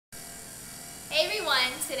Hey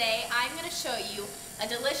everyone, today I'm going to show you a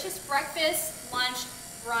delicious breakfast, lunch,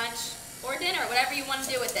 brunch, or dinner, whatever you want to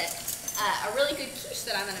do with it. A really good quiche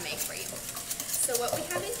that I'm going to make for you. So what we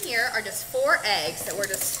have in here are just 4 eggs that we're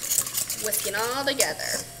just whisking all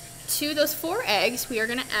together. To those 4 eggs we are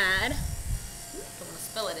going to add, don't want to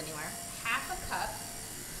spill it anywhere, half a cup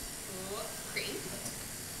of cream,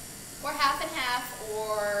 or half and half,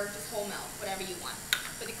 or just whole milk, whatever you want.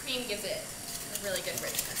 But the cream gives it a really good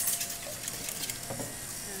richness.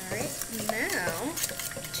 Alright, now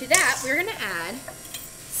to that we're going to add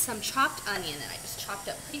some chopped onion that I just chopped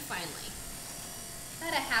up pretty finely.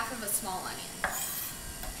 About a half of a small onion.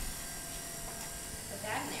 Put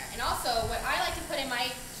that in there. And also what I like to put in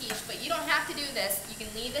my quiche, but you don't have to do this, you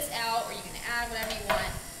can leave this out or you can add whatever you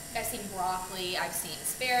want. I've seen broccoli, I've seen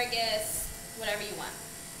asparagus, whatever you want.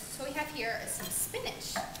 So what we have here is some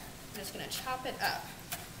spinach. I'm just going to chop it up.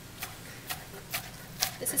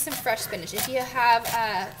 This is some fresh spinach. If you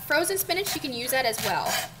have frozen spinach, you can use that as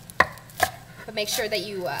well. But make sure that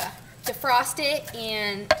you defrost it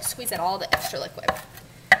and squeeze out all the extra liquid.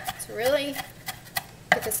 So really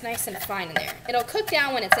get this nice and fine in there. It'll cook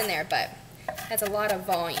down when it's in there, but it has a lot of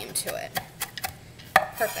volume to it.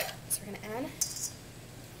 Perfect. So we're going to add,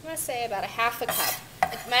 I'm going to say about a half a cup.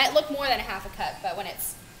 It might look more than a half a cup, but when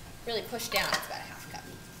it's really pushed down, it's about a half a cup.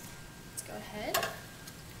 Let's go ahead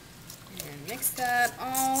and mix that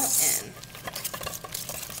all in.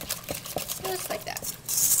 Just like that.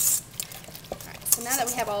 Alright, so now that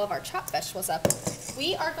we have all of our chopped vegetables up,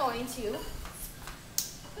 we are going to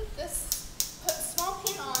put a small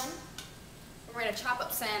pan on, and we're going to chop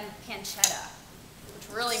up some pancetta, which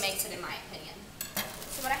really makes it in my opinion.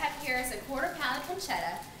 So what I have here is a 1/4 pound of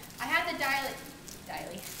pancetta. I have the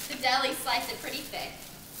deli slice it pretty thick.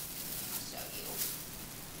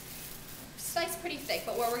 Slice pretty thick,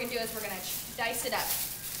 but what we're going to do is we're going to dice it up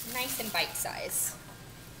nice and bite size.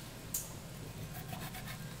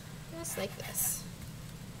 Just like this.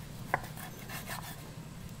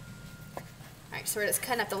 Alright, so we're just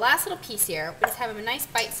cutting up the last little piece here. We just have them in nice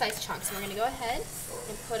bite-sized chunks, and we're going to go ahead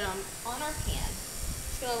and put them on our pan.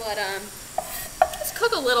 Just going to let them just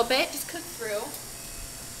cook a little bit, just cook through.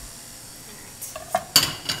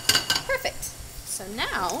 Alright. Perfect. So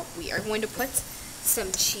now we are going to put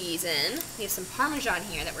some cheese in. We have some Parmesan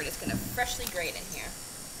here that we're just going to freshly grate in here.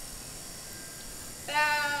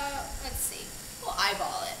 About, let's see, we'll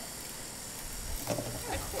eyeball it. About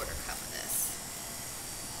a 1/4 cup of this.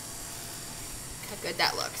 Look how good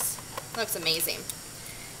that looks. Looks amazing.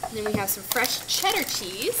 And then we have some fresh cheddar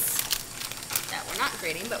cheese that we're not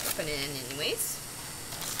grating, but we're putting it in anyways.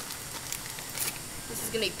 This is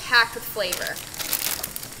going to be packed with flavor.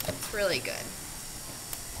 It's really good.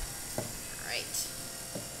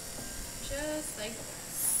 Just like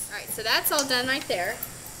this. Alright, so that's all done right there.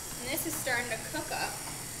 And this is starting to cook up.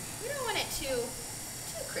 We don't want it too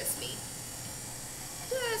crispy.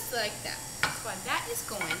 Just like that. So while that is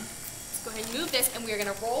going, let's go ahead and move this, and we're going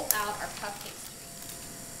to roll out our puff pastry.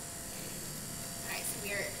 Alright, so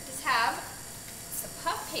we just have some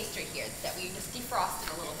puff pastry here that we just defrosted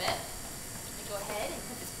a little bit. We go ahead and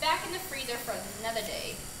put this back in the freezer for another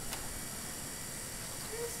day.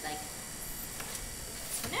 Just like that.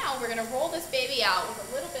 So now we're going to roll this baby out with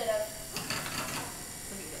a little bit of,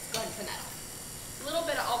 go ahead and turn that off. A little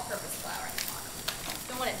bit of all-purpose flour at the bottom.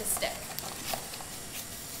 Don't want it to stick.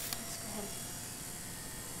 Let's go ahead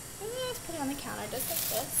and just put it on the counter just like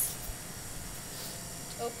this.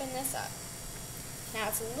 Open this up. Now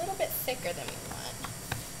it's a little bit thicker than we want.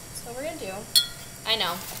 So what we're going to do, I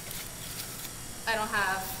know, I don't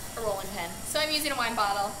have a rolling pin, so I'm using a wine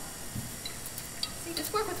bottle. So you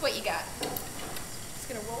just work with what you got.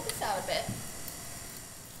 Going to roll this out a bit,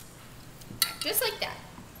 just like that.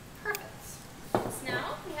 Perfect. So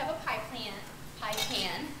now we have a pie pan.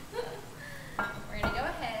 We're going to go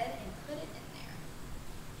ahead and put it in there.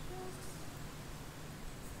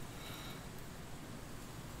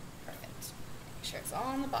 Perfect. Make sure it's all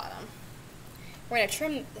on the bottom. We're going to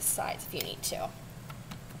trim the sides if you need to.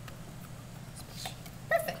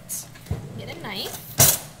 Perfect. Get a knife.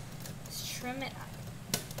 Just trim it up.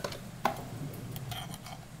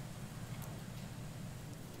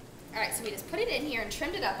 Alright, so we just put it in here and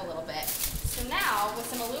trimmed it up a little bit. So now, with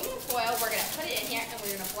some aluminum foil, we're going to put it in here and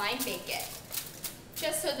we're going to blind bake it.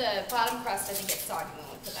 Just so the bottom crust doesn't get soggy when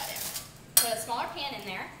we put that in. Put a smaller pan in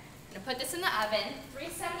there. I'm going to put this in the oven,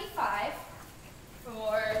 375,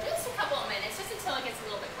 for just a couple of minutes, just until it gets a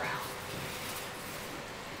little bit brown.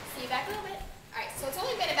 See you back a little bit. Alright, so it's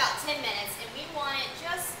only been about 10 minutes, and we want it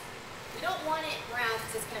we don't want it brown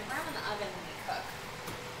because it's going to brown in the oven when we cook.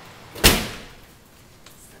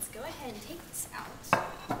 Go ahead and take this out.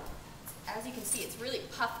 As you you can see, it's really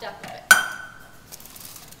puffed up a bit.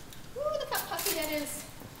 Ooh, look how puffy that is.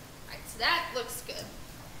 All right, so that looks good.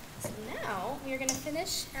 So now we're gonna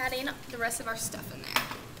finish adding the rest of our stuff in there.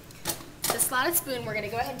 The slotted spoon, we're gonna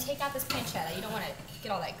go ahead and take out this pancetta. You don't wanna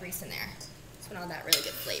get all that grease in there. Just want all that really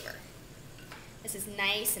good flavor. This is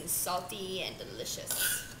nice and salty and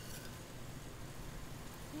delicious.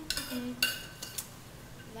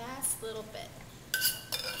 Last little bit.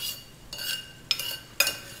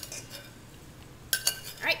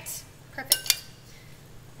 All right, perfect.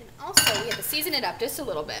 And also we have to season it up just a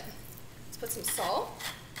little bit. Let's put some salt.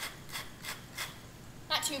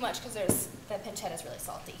 Not too much because the pancetta is really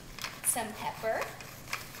salty. Some pepper.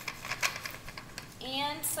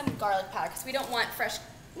 And some garlic powder because we don't want fresh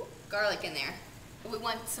garlic in there, but we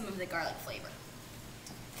want some of the garlic flavor.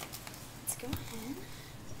 Let's go ahead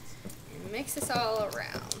and mix this all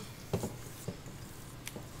around.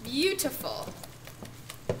 Beautiful.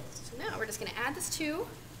 So now we're just going to add this to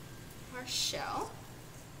our shell.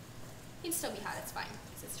 It can still be hot, it's fine.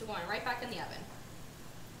 It's going right back in the oven.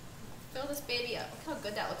 Fill this baby up. Look how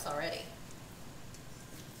good that looks already.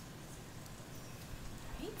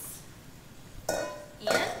 Right.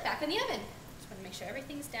 And back in the oven. Just want to make sure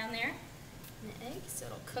everything's down there in the egg so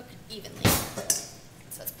it'll cook evenly.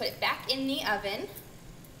 So let's put it back in the oven.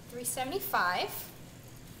 375.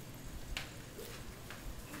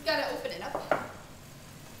 We've got to open it up.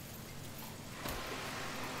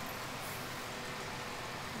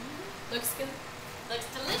 Looks good. Looks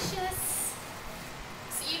delicious.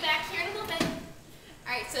 See you back here in a little bit.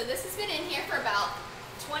 Alright, so this has been in here for about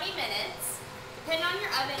 20 minutes. Depending on your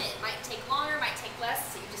oven, it might take longer, might take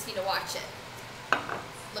less, so you just need to watch it.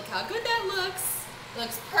 Look how good that looks. It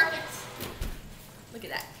looks perfect. Look at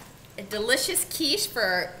that. A delicious quiche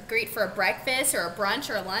great for a breakfast or a brunch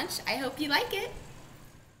or a lunch. I hope you like it.